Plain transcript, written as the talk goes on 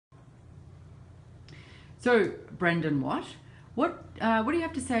So, Brendon Watt, what do you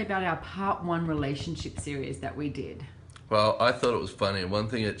have to say about our part 1 relationship series that we did? Well, I thought it was funny, and one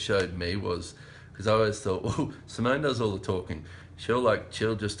thing it showed me was, because I always thought, well, Simone does all the talking.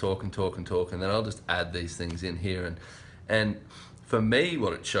 She'll just talk and talk and talk, and then I'll just add these things in here. And for me,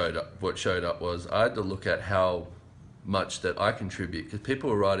 what showed up was I had to look at how much that I contribute, because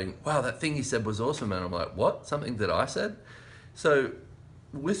people were writing, wow, that thing you said was awesome, and I'm like, what? Something that I said? So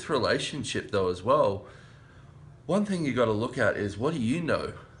with relationship though as well, one thing you got to look at is, what do you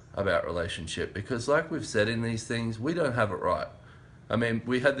know about relationship? Because like we've said in these things, we don't have it right. I mean,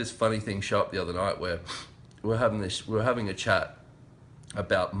 we had this funny thing show up the other night where we were having a chat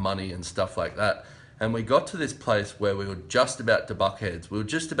about money and stuff like that, and we got to this place where we were just about to buck heads. We were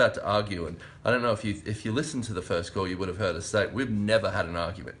just about to argue, and I don't know if you listened to the first call, you would have heard us say we've never had an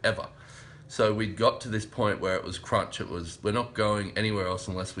argument ever. So we got to this point where it was crunch. It was, we're not going anywhere else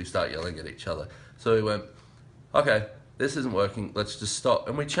unless we start yelling at each other. So we went, okay, this isn't working, let's just stop.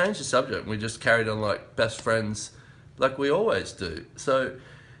 And we changed the subject, and we just carried on like best friends, like we always do. So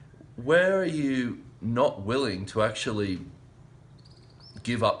where are you not willing to actually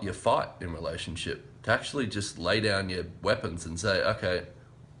give up your fight in relationship, to actually just lay down your weapons and say, okay,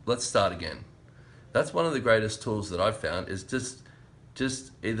 let's start again? That's one of the greatest tools that I've found, is just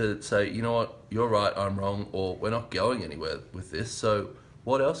either say, you know what, you're right, I'm wrong, or we're not going anywhere with this, so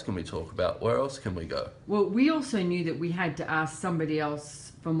what else can we talk about? Where else can we go? Well, we also knew that we had to ask somebody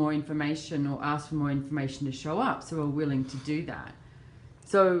else for more information, or ask for more information to show up, so we're willing to do that.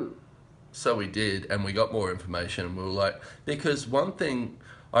 So we did, and we got more information, and we were like, because one thing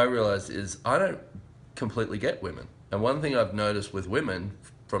I realized is I don't completely get women. And one thing I've noticed with women,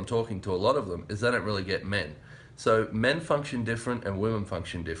 from talking to a lot of them, is they don't really get men. So men function different and women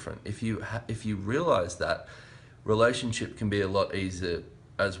function different. If you realize that, relationship can be a lot easier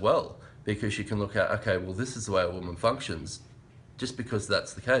as well, because you can look at, okay, well, this is the way a woman functions. Just because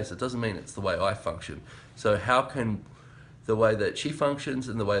that's the case, it doesn't mean it's the way I function. So how can the way that she functions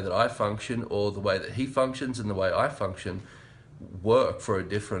and the way that I function, or the way that he functions and the way I function, work for a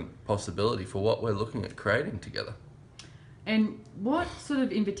different possibility for what we're looking at creating together? And what sort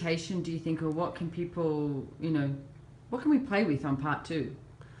of invitation do you think, or what can people, what can we play with on part 2?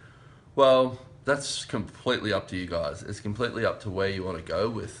 Well, that's completely up to you guys. It's completely up to where you want to go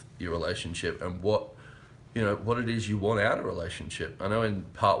with your relationship, and what it is you want out of a relationship. I know in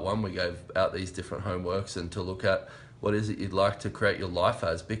part 1 we gave out these different homeworks, and to look at what is it you'd like to create your life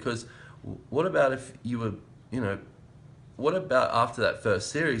as. Because what about if you were, what about after that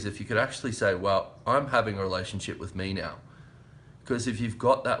first series, if you could actually say, well, I'm having a relationship with me now? Because if you've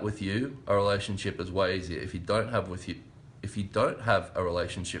got that with you, a relationship is way easier. If you don't have a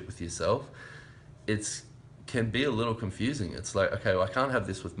relationship with yourself, it can be a little confusing. It's like, okay, well, I can't have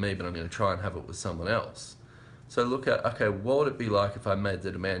this with me, but I'm going to try and have it with someone else. So look at, okay, what would it be like if I made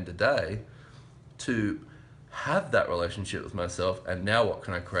the demand today to have that relationship with myself, and now what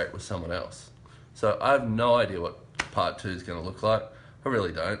can I create with someone else? So I have no idea what part 2 is going to look like. I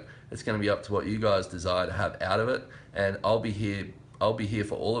really don't. It's going to be up to what you guys desire to have out of it, and I'll be here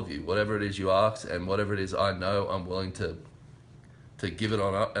for all of you. Whatever it is you ask, and whatever it is I know, I'm willing to give it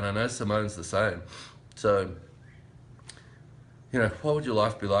on up. And I know Simone's the same. So, what would your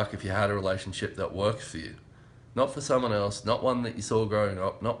life be like if you had a relationship that works for you? Not for someone else, not one that you saw growing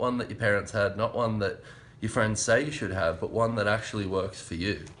up, not one that your parents had, not one that your friends say you should have, but one that actually works for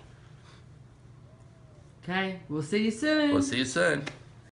you. Okay, we'll see you soon. We'll see you soon.